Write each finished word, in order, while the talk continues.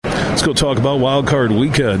Let's go talk about Wild Card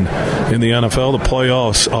Weekend in the NFL. The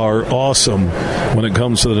playoffs are awesome when it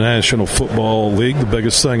comes to the National Football League, the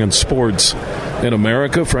biggest thing in sports in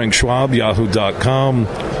America. Frank Schwab, Yahoo.com,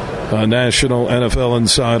 National NFL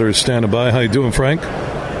Insider standing by. How you doing, Frank?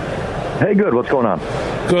 Hey, good. What's going on?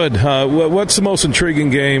 Good. What's the most intriguing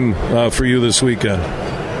game for you this weekend?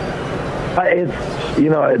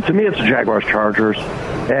 To me, it's the Jaguars-Chargers,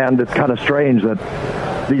 and it's kind of strange that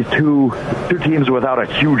these two teams without a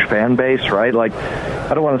huge fan base, right? Like,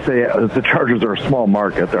 I don't want to say the Chargers are a small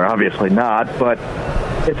market. They're obviously not, but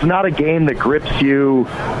it's not a game that grips you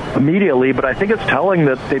immediately, but I think it's telling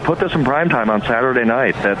that they put this in primetime on Saturday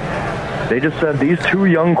night, that they just said these two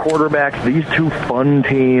young quarterbacks, these two fun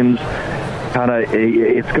teams,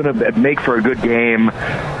 it's going to make for a good game.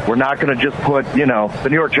 We're not going to just put, the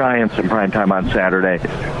New York Giants in primetime on Saturday.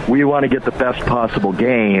 We want to get the best possible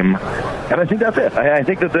game. And I think that's it. I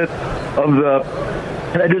think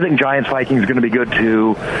and I do think Giants-Vikings is going to be good,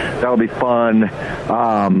 too. That'll be fun.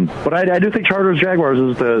 But I do think Chargers-Jaguars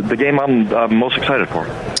is the game I'm most excited for.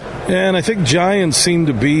 And I think Giants seem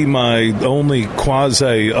to be my only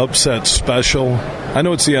quasi-upset special. I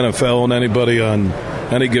know it's the NFL, and anybody on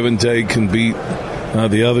any given day can beat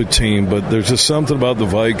the other team, but there's just something about the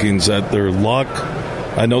Vikings that their luck.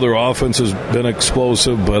 I know their offense has been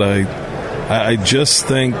explosive, but I just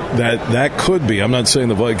think that could be. I'm not saying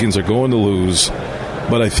the Vikings are going to lose,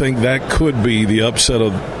 but I think that could be the upset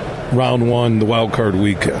of round one, the wild card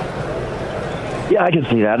weekend. Yeah, I can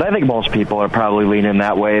see that. I think most people are probably leaning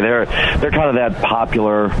that way. They're kind of that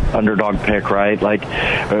popular underdog pick, right? Like,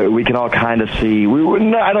 we can all kind of see.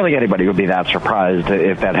 I don't think anybody would be that surprised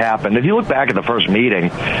if that happened. If you look back at the first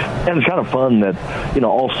meeting, and it's kind of fun that,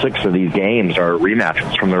 all 6 of these games are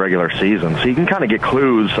rematches from the regular season. So you can kind of get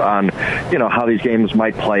clues on, how these games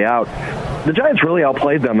might play out. The Giants really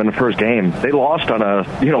outplayed them in the first game. They lost on a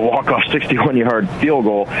walk-off 61-yard field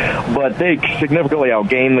goal, but they significantly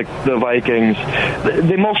outgained the Vikings.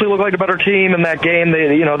 They mostly look like a better team in that game.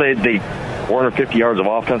 They 450 yards of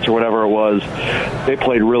offense or whatever it was. They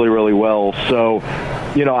played really, really well. So,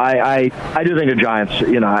 I do think the Giants,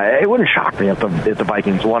 it wouldn't shock me if the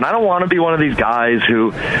Vikings won. I don't want to be one of these guys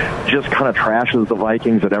who just kind of trashes the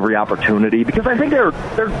Vikings at every opportunity, because I think they're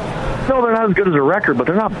not as good as a record, but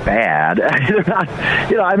they're not bad. They're not,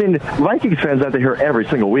 Vikings fans have to hear every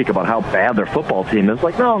single week about how bad their football team is.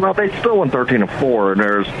 Like, no, they still won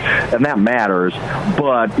 13-4, and that matters.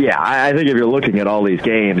 But yeah, I think if you're looking at all these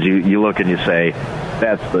games, you look and you say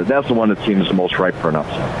that's the one that seems the most ripe for an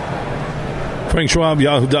upset. Frank Schwab,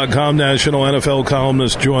 Yahoo.com, national NFL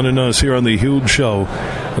columnist, joining us here on the huge show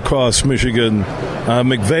across Michigan.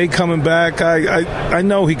 McVay coming back. I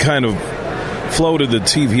know he kind of floated the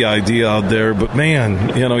TV idea out there, but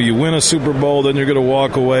man, you win a Super Bowl, then you're going to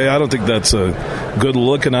walk away. I don't think that's a good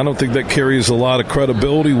look, and I don't think that carries a lot of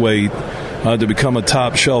credibility weight to become a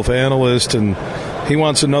top shelf analyst. And he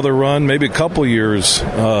wants another run, maybe a couple years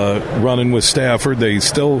running with Stafford. They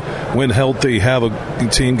still, when healthy, have a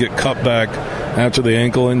team get cut back after the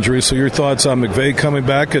ankle injury. So your thoughts on McVay coming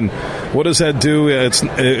back, and what does that do?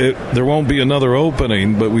 There won't be another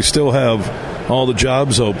opening, but we still have all the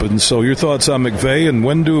jobs open. So your thoughts on McVay, and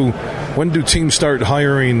when do teams start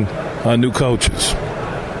hiring new coaches?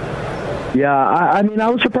 Yeah, I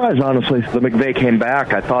was surprised, honestly, that McVay came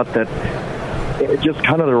back. I thought that just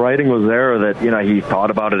kind of the writing was there that, he thought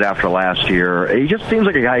about it after last year. He just seems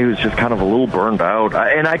like a guy who's just kind of a little burned out.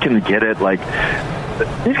 And I can get it. Like,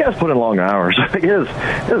 these guys put in long hours. It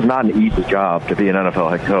is not an easy job to be an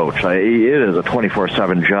NFL head coach. It is a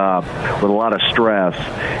 24/7 job with a lot of stress.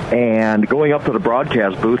 And going up to the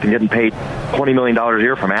broadcast booth and getting paid $20 million a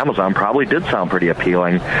year from Amazon probably did sound pretty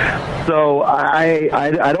appealing. So I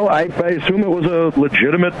assume it was a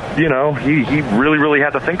legitimate, he really, really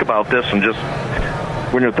had to think about this, and just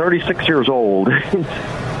when you're 36 years old,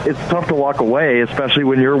 it's tough to walk away, especially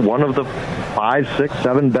when you're one of the 5, 6,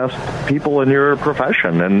 7 best people in your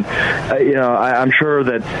profession. And, I'm sure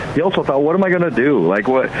that he also thought, what am I going to do? Like,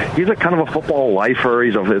 he's a kind of a football lifer.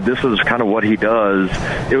 This is kind of what he does.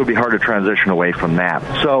 It would be hard to transition away from that.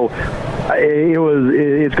 So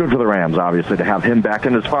it's good for the Rams, obviously, to have him back.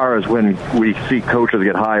 And as far as when we see coaches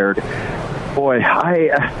get hired, boy,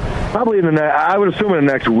 probably I would assume in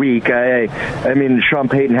the next week. Sean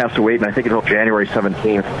Payton has to wait, and I think until January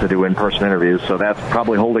 17th to do in-person interviews, so that's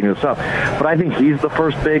probably holding this up. But I think he's the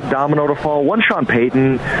first big domino to fall. Once Sean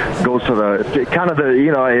Payton goes to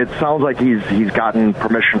it sounds like he's gotten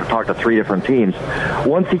permission to talk to 3 different teams.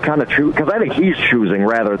 Once he kind of because I think he's choosing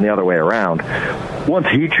rather than the other way around. Once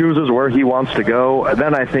he chooses where he wants to go,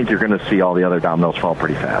 then I think you're going to see all the other dominoes fall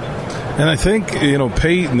pretty fast. And I think,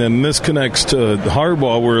 Peyton, and this connects to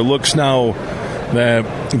Harbaugh, where it looks now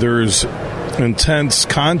that there's intense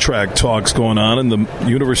contract talks going on, and the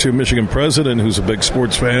University of Michigan president, who's a big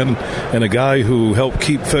sports fan, and a guy who helped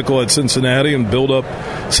keep Fickell at Cincinnati and build up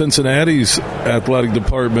Cincinnati's athletic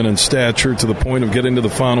department and stature to the point of getting to the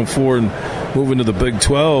Final Four and moving to the Big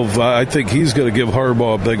 12. I think he's going to give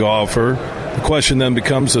Harbaugh a big offer. The question then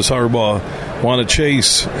becomes, does Harbaugh want to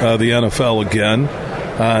chase the NFL again?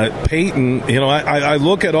 Peyton, I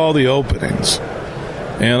look at all the openings,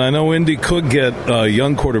 and I know Indy could get a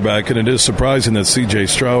young quarterback, and it is surprising that C.J.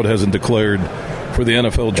 Stroud hasn't declared for the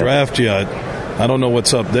NFL draft yet. I don't know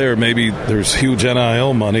what's up there. Maybe there's huge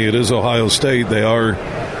NIL money. It is Ohio State. They are,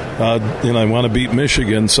 I want to beat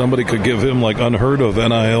Michigan. Somebody could give him like unheard of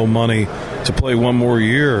NIL money to play one more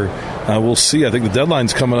year. We'll see. I think the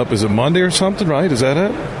deadline's coming up. Is it Monday or something, right? Is that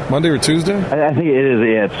it? Monday or Tuesday? I think it is.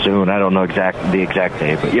 Yeah, it's soon. I don't know the exact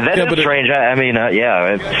date. But that is strange.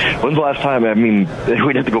 When's the last time?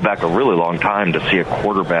 We'd have to go back a really long time to see a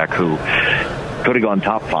quarterback who could have gone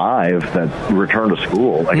top 5 that returned to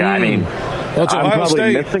school. Well, I'm probably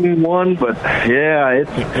State. Missing one, but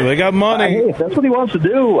they got money. Hey, if that's what he wants to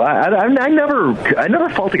do, I never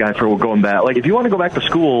fault a guy for going back. Like, if you want to go back to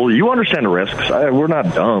school, you understand the risks. We're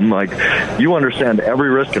not dumb. Like, you understand every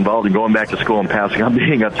risk involved in going back to school and passing on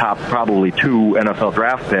being a top probably 2 NFL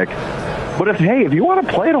draft pick. But if you want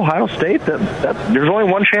to play at Ohio State, there's only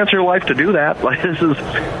one chance in your life to do that.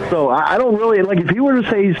 I don't really if he were to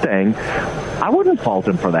say he's staying, I wouldn't fault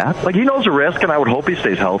him for that. Like, he knows the risk, and I would hope he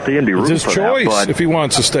stays healthy and be rooting for that. It's his choice if he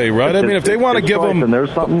wants to stay, right? If they want to give him, and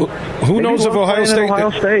there's something. Who knows if Ohio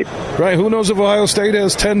State, right? Who knows if Ohio State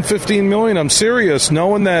has 10, 15 million? I'm serious,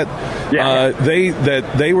 knowing that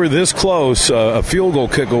they were this close, a field goal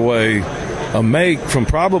kick away. A make from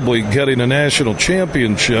probably getting a national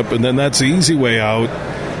championship, and then that's the easy way out.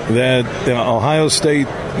 That Ohio State,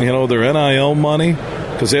 their NIL money,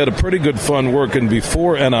 because they had a pretty good fun working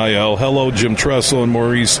before NIL. Hello, Jim Tressel and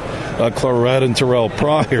Maurice Claret and Terrell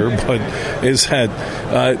Pryor, but is that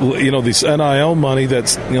this NIL money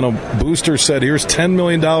that's Booster said, here's $10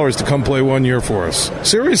 million to come play 1 year for us.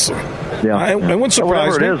 Seriously. Yeah, it wouldn't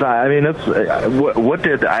surprise me. Whatever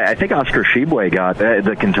it is, I think Oscar Tshiebwe got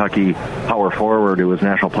the Kentucky power forward who was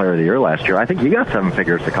National Player of the Year last year. I think he got 7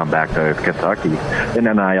 figures to come back to Kentucky in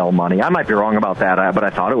NIL money. I might be wrong about that, but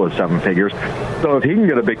I thought it was 7 figures. So if he can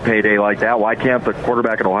get a big payday like that, why can't the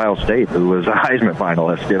quarterback at Ohio State, who was a Heisman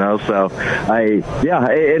finalist? So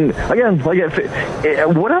and again,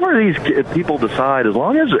 whatever these people decide, as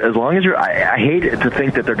long as you're, I hate to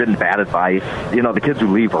think that they're getting bad advice. The kids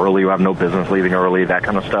who leave early, who have no business leaving early, that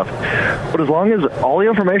kind of stuff. But as long as all the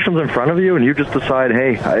information's in front of you and you just decide,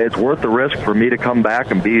 hey, it's worth the risk for me to come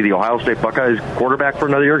back and be the Ohio State Buckeyes quarterback for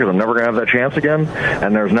another year because I'm never going to have that chance again,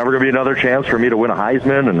 and there's never going to be another chance for me to win a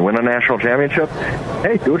Heisman and win a national championship,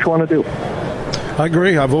 hey, do what you want to do. I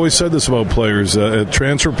agree. I've always said this about players. At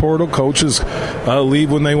transfer portal, coaches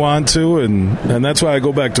leave when they want to, and that's why I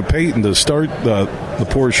go back to Peyton to start the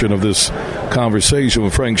portion of this conversation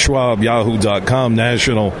with Frank Schwab, Yahoo.com,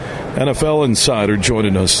 national NFL insider,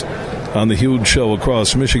 joining us on the huge show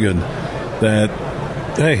across Michigan. That,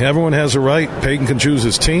 hey, everyone has a right. Peyton can choose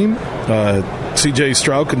his team. C.J.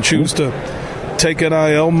 Stroud can choose to take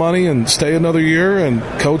NIL money and stay another year, and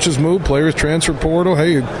coaches move, players transfer portal.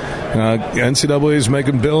 Hey, NCAA is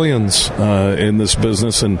making billions in this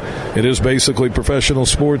business, and it is basically professional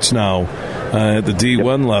sports now at the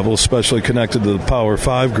D1 level, especially connected to the Power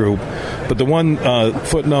 5 group. But the one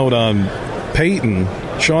footnote on Peyton,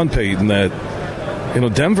 Sean Payton, that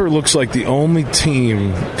Denver looks like the only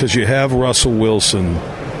team, because you have Russell Wilson,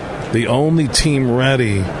 the only team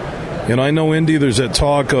ready. I know Indy, there's that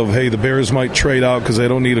talk of, hey, the Bears might trade out because they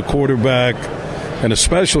don't need a quarterback. And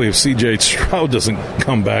especially if C.J. Stroud doesn't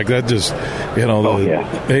come back, that just,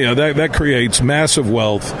 that creates massive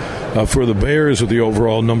wealth for the Bears with the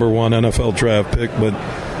overall number 1 NFL draft pick. But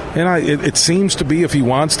it seems to be, if he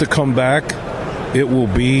wants to come back, it will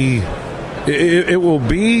be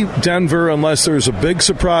Denver, unless there's a big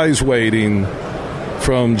surprise waiting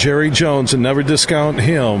from Jerry Jones, and never discount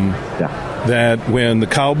him. Yeah. That when the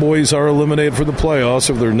Cowboys are eliminated for the playoffs,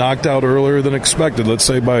 if they're knocked out earlier than expected, let's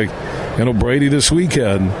say by Brady this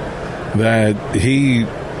weekend, that he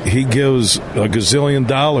gives a gazillion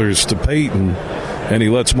dollars to Peyton and he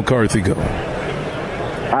lets McCarthy go.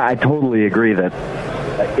 I totally agree that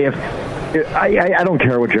if I don't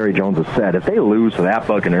care what Jerry Jones has said. If they lose to that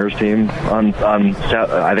Buccaneers team on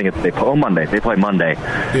I think they play Monday. They play Monday.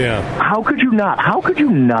 Yeah. How could you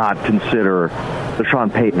not consider the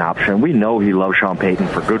Sean Payton option? We know he loves Sean Payton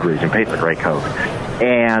for good reason. Payton's a great coach.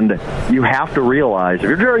 And you have to realize, if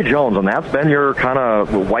you're Jerry Jones, and that's been your kind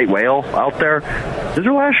of white whale out there, this is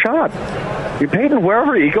your last shot. You paid him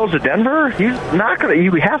wherever he goes to Denver. He's not going to.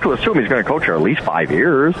 You have to assume he's going to coach there at least 5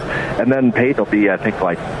 years, and then Payton will be, I think,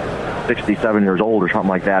 like 67 years old or something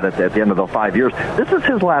like that at the end of the 5 years. This is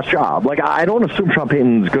his last job. Like, I don't assume Sean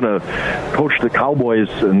Payton's going to coach the Cowboys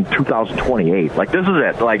in 2028. Like, this is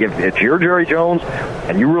it. Like, if you're Jerry Jones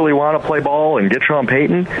and you really want to play ball and get Sean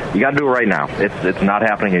Payton, you got to do it right now. It's not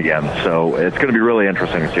happening again. So it's going to be really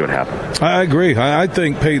interesting to see what happens. I agree. I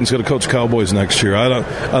think Payton's going to coach Cowboys next year.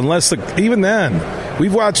 Even then,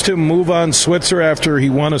 we've watched him move on Switzer after he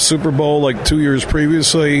won a Super Bowl like 2 years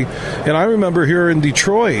previously. And I remember here in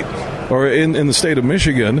Detroit, or in the state of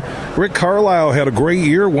Michigan, Rick Carlisle had a great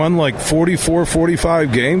year, won like 44,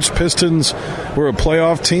 45 games. Pistons were a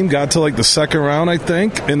playoff team, got to like the second round, I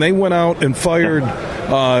think, and they went out and fired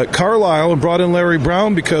Carlisle and brought in Larry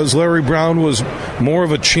Brown because Larry Brown was more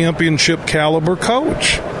of a championship caliber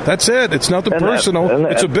coach. That's it. It's nothing personal.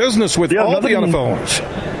 It's a business with all the NFL owners.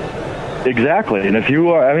 Exactly. And if you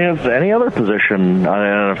are, I mean, it's any other position on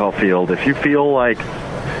an NFL field, if you feel like,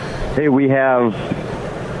 hey, we have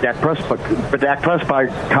Dak Prescott,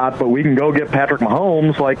 but we can go get Patrick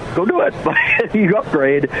Mahomes, like, go do it. You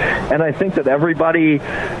upgrade. And I think that everybody,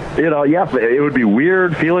 it would be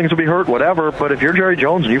weird, feelings would be hurt, whatever, but if you're Jerry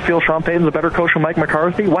Jones and you feel Sean Payton's a better coach than Mike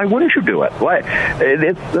McCarthy, why wouldn't you do it? Why?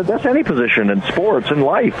 That's any position in sports, in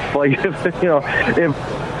life. Like,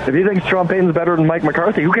 if you think Sean Payton's better than Mike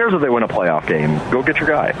McCarthy, who cares if they win a playoff game? Go get your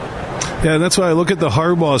guy. Yeah, that's why I look at the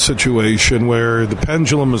Harbaugh situation where the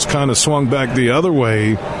pendulum has kind of swung back the other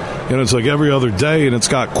way, and it's like every other day, and it's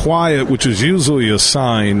got quiet, which is usually a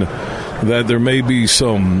sign that there may be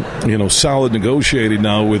some, solid negotiating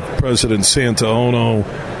now with President Santaono,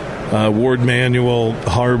 Ward Manuel,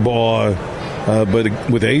 Harbaugh.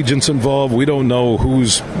 But with agents involved, we don't know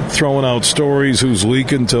who's throwing out stories, who's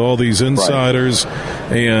leaking to all these insiders. Right.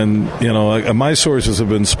 And, my sources have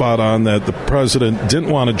been spot on that the president didn't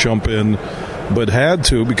want to jump in, but had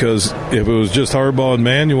to, because if it was just Harbaugh and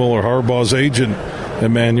Manuel or Harbaugh's agent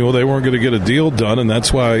and Manuel, they weren't going to get a deal done, and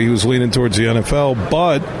that's why he was leaning towards the NFL.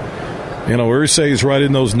 But, Irsay's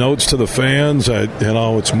writing those notes to the fans that,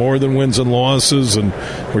 it's more than wins and losses, and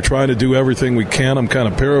we're trying to do everything we can. I'm kind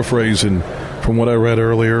of paraphrasing from what I read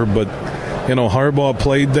earlier, but Harbaugh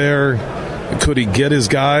played there. Could he get his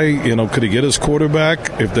guy? Could he get his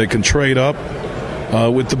quarterback if they can trade up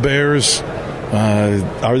with the Bears?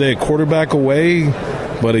 Are they a quarterback away?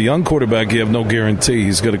 But a young quarterback, you have no guarantee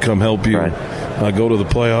he's going to come help you go to the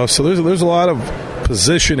playoffs. So there's a lot of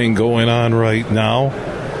positioning going on right now.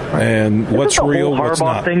 And what's real, what's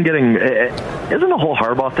not. Isn't the whole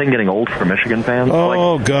Harbaugh thing getting old for Michigan fans?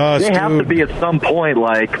 Oh, gosh, they have to be at some point.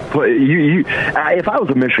 Like, if I was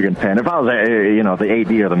a Michigan fan, if I was the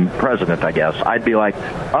AD or the president, I guess I'd be like, all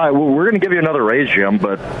right, well, we're going to give you another raise, Jim,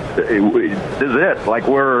 but this is it. Like,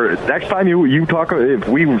 next time you talk, if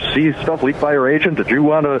we see stuff leaked by your agent that you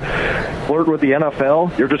want to flirt with the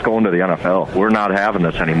NFL, you're just going to the NFL. We're not having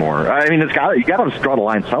this anymore. I mean, you got to draw the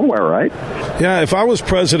line somewhere, right? Yeah, if I was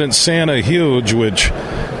President Santa Huge, which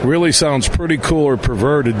really sounds pretty cool or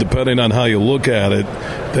perverted depending on how you look at it,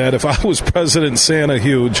 that if I was President Santa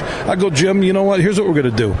Huge, I'd go, Jim, you know what? Here's what we're going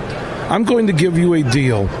to do. I'm going to give you a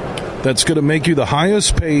deal that's going to make you the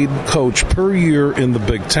highest paid coach per year in the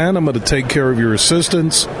Big Ten. I'm going to take care of your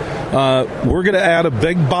assistants. We're going to add a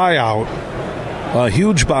big buyout, a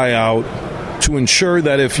huge buyout, to ensure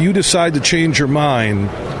that if you decide to change your mind,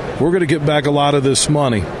 we're going to get back a lot of this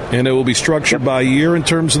money, and it will be structured by year in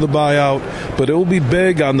terms of the buyout, but it will be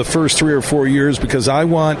big on the first 3 or 4 years because I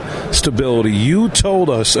want stability. You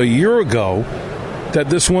told us a year ago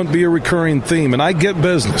that this won't be a recurring theme, and I get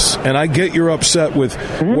business, and I get you're upset with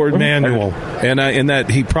Ward Manuel, and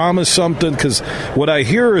that he promised something, because what I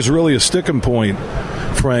hear is really a sticking point,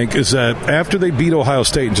 Frank, is that after they beat Ohio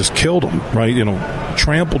State and just killed them, right,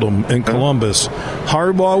 trampled them in Columbus,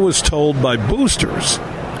 Harbaugh was told by boosters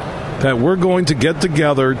that we're going to get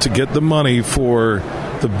together to get the money for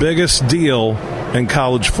the biggest deal in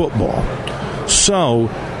college football. So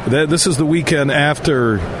this is the weekend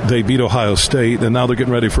after they beat Ohio State, and now they're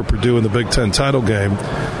getting ready for Purdue in the Big Ten title game.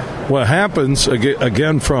 What happens,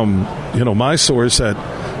 again from my source,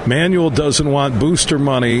 that Manuel doesn't want booster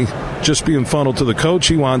money just being funneled to the coach.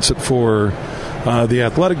 He wants it for the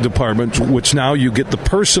athletic department, which now you get the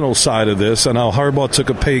personal side of this, and how Harbaugh took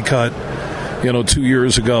a pay cut 2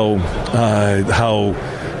 years ago, how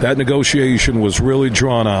that negotiation was really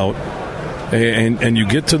drawn out. And you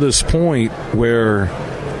get to this point where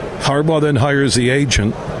Harbaugh then hires the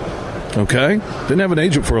agent, okay? Didn't have an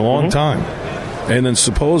agent for a long time. And then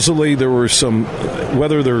supposedly there were some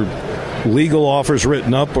whether they're legal offers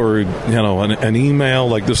written up or an email,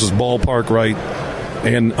 like this is ballpark right.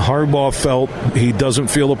 And Harbaugh felt he doesn't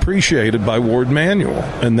feel appreciated by Ward Manuel.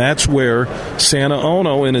 And that's where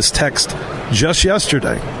Sanaono, in his text just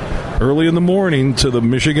yesterday, early in the morning to the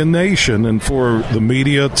Michigan Nation, and for the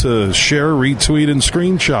media to share, retweet, and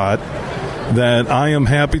screenshot, that I am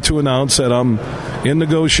happy to announce that I'm in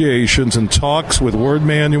negotiations and talks with Ward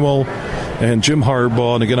Manuel and Jim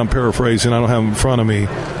Harbaugh, and again I'm paraphrasing, I don't have them in front of me,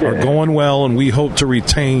 are going well, and we hope to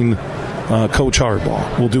retain Coach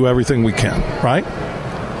Harbaugh. We'll do everything we can, right?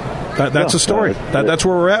 That's a story. That's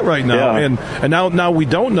where we're at right now. Yeah. And now we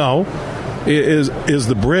don't know, is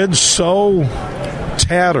the bridge so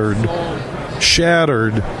tattered,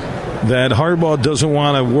 shattered, that Harbaugh doesn't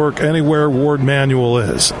want to work anywhere Ward Manuel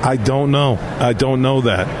is? I don't know. I don't know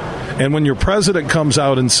that. And when your president comes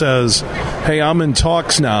out and says, hey, I'm in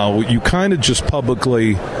talks now, you kind of just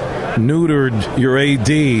publicly neutered your AD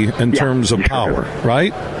in terms of power,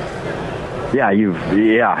 right? Yeah,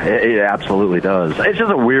 it absolutely does. It's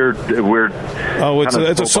just a weird. Oh, it's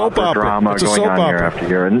a soap opera drama going on year after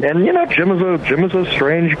year, and Jim is a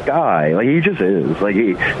strange guy. Like, he just is. Like,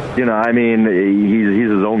 he's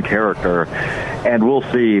his own character, and we'll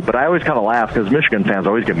see. But I always kind of laugh because Michigan fans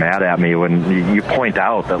always get mad at me when you point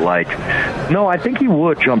out that, like, no, I think he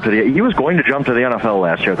would jump to he was going to jump to the NFL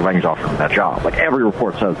last year. The Vikings offered him that job. Like, every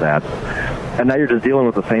report says that. And now you're just dealing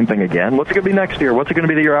with the same thing again. What's it going to be next year? What's it going to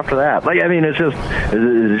be the year after that? Like, I mean, this is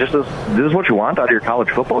what you want out of your college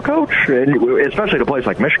football coach? And especially at a place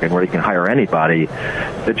like Michigan where you can hire anybody.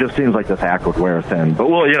 It just seems like this act would wear thin. But,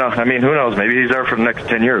 well, who knows? Maybe he's there for the next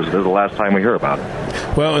 10 years. This is the last time we hear about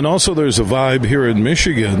it. Well, and also there's a vibe here in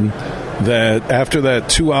Michigan that after that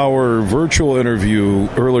 2-hour virtual interview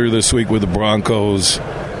earlier this week with the Broncos,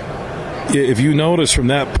 if you notice from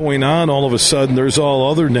that point on, all of a sudden there's all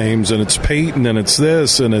other names, and it's Peyton, and it's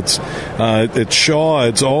this, and it's Shaw,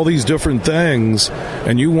 it's all these different things,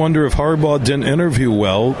 and you wonder if Harbaugh didn't interview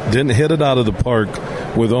well, didn't hit it out of the park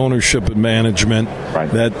with ownership and management, right.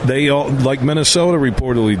 That they all, like Minnesota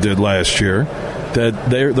reportedly did last year, that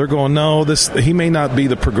they're going, no, he may not be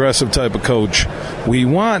the progressive type of coach we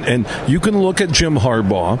want. And you can look at Jim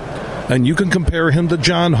Harbaugh, and you can compare him to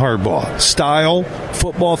John Harbaugh. Style,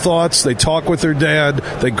 football thoughts, they talk with their dad,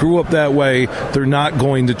 they grew up that way, they're not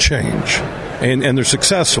going to change. And they're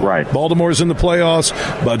successful. Right. Baltimore's in the playoffs,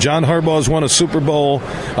 but John Harbaugh's won a Super Bowl.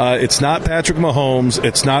 It's not Patrick Mahomes.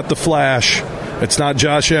 It's not the Flash. It's not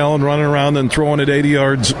Josh Allen running around and throwing it 80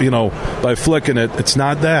 yards, by flicking it. It's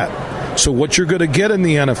not that. So what you're going to get in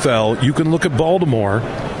the NFL, you can look at Baltimore,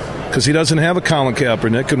 because he doesn't have a Colin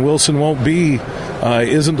Kaepernick, and Wilson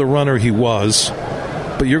isn't the runner he was.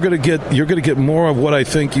 But you're going to get more of what I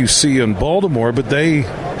think you see in Baltimore. But they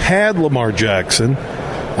had Lamar Jackson.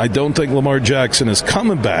 I don't think Lamar Jackson is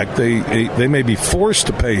coming back. They may be forced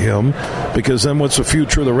to pay him, because then what's the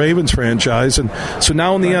future of the Ravens franchise? And so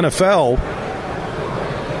now in the NFL,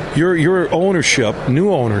 your ownership,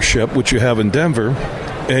 new ownership, which you have in Denver,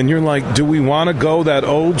 and you're like, do we want to go that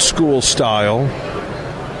old school style,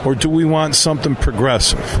 or do we want something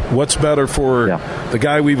progressive? What's better for the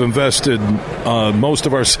guy we've invested most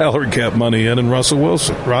of our salary cap money in, and Russell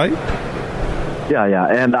Wilson, right? Yeah.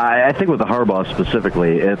 And I think with the Harbaugh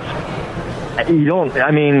specifically, he's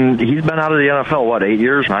been out of the NFL, 8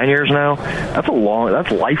 years, 9 years now?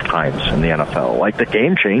 That's lifetimes in the NFL. Like, the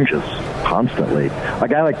game changes constantly. A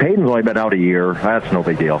guy like Peyton's only been out a year. That's no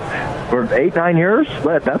big deal. For 8-9 years,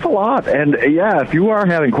 that's a lot. And if you are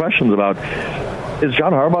having questions about, is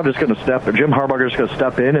Jim Harbaugh just going to step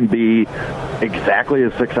in and be exactly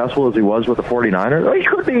as successful as he was with the 49ers? Well, he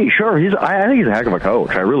could be, sure. I think he's a heck of a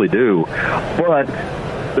coach. I really do. But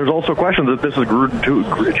there's also questions that this is John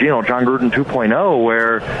Gruden 2.0,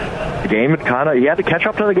 where the game he had to catch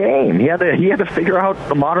up to the game. He had to figure out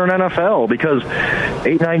the modern NFL, because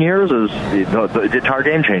 8-9 years is the entire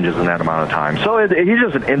game changes in that amount of time. So he's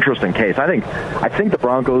just an interesting case. I think the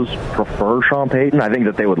Broncos prefer Sean Payton. I think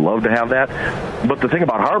that they would love to have that. But the thing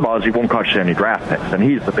about Harbaugh is he won't cost you any draft picks, and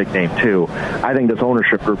he's the big name too. I think this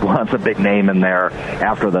ownership group wants a big name in there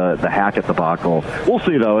after the Hackett debacle. We'll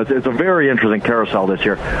see, though. It's a very interesting carousel this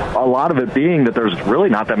year. A lot of it being that there's really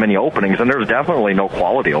not that many openings, and there's definitely no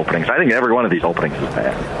quality openings. I think every one of these openings is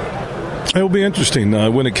bad. It'll be interesting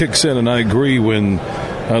when it kicks in, and I agree, when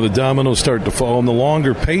the dominoes start to fall. And the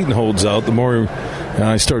longer Peyton holds out, the more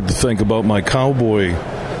I start to think about my Cowboy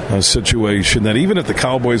situation, that even if the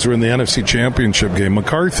Cowboys are in the NFC Championship game,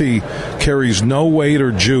 McCarthy carries no weight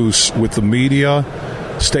or juice with the media,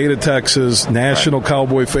 state of Texas, national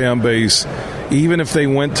Cowboy fan base. Even if they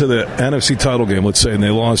went to the NFC title game, let's say, and they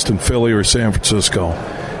lost in Philly or San Francisco,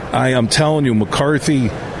 I am telling you, McCarthy,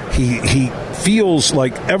 he feels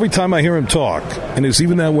like every time I hear him talk, and it's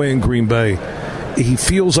even that way in Green Bay, he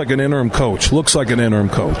feels like an interim coach, looks like an interim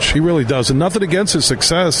coach. He really does. And nothing against his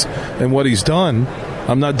success and what he's done.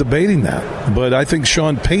 I'm not debating that. But I think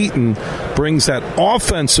Sean Payton brings that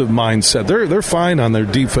offensive mindset. They're fine on their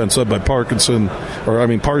defense led by Parsons and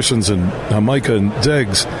Micah and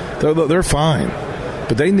Diggs. They're fine.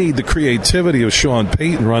 But they need the creativity of Sean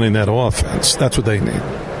Payton running that offense. That's what they need.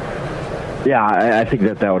 Yeah, I think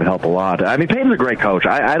that would help a lot. I mean, Payton's a great coach.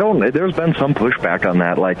 There's been some pushback on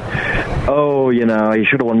that, like, he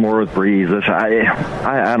should have won more with Breeze.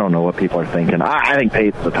 I don't know what people are thinking. I think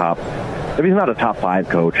Payton's the top. If he's not a top 5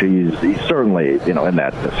 coach, he's certainly, in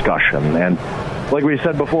that discussion. And like we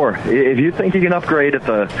said before, if you think you can upgrade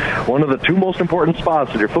at one of the 2 most important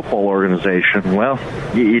spots in your football organization, well,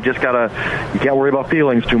 you can't worry about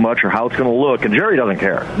feelings too much or how it's going to look. And Jerry doesn't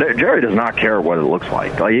care. Jerry does not care what it looks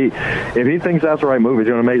like. If he thinks that's the right move, he's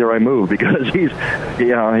going to make the right move because he's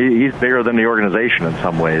bigger than the organization in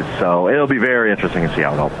some ways. So it'll be very interesting to see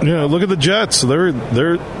how it helps. Yeah, look at the Jets.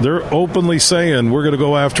 They're openly saying we're going to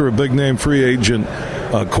go after a big name free agent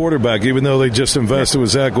quarterback, even though they just invested with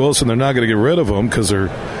Zach Wilson. They're not going to get rid of him because they're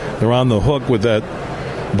on the hook with that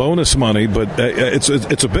bonus money. But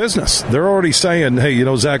it's a business. They're already saying, hey,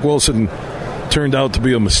 Zach Wilson turned out to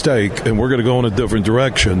be a mistake, and we're going to go in a different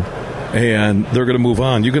direction, and they're going to move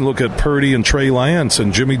on. You can look at Purdy and Trey Lance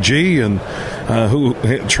and Jimmy G, and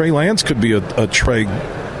Trey Lance could be a Trey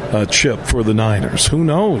chip for the Niners. Who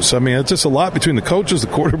knows? I mean, it's just a lot between the coaches, the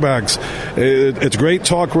quarterbacks. It's great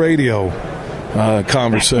talk radio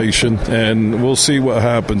conversation, and we'll see what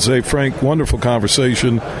happens. Hey, Frank, wonderful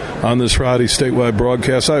conversation on this Friday statewide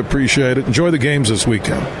broadcast. I appreciate it. Enjoy the games this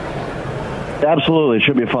weekend. Absolutely. It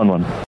should be a fun one.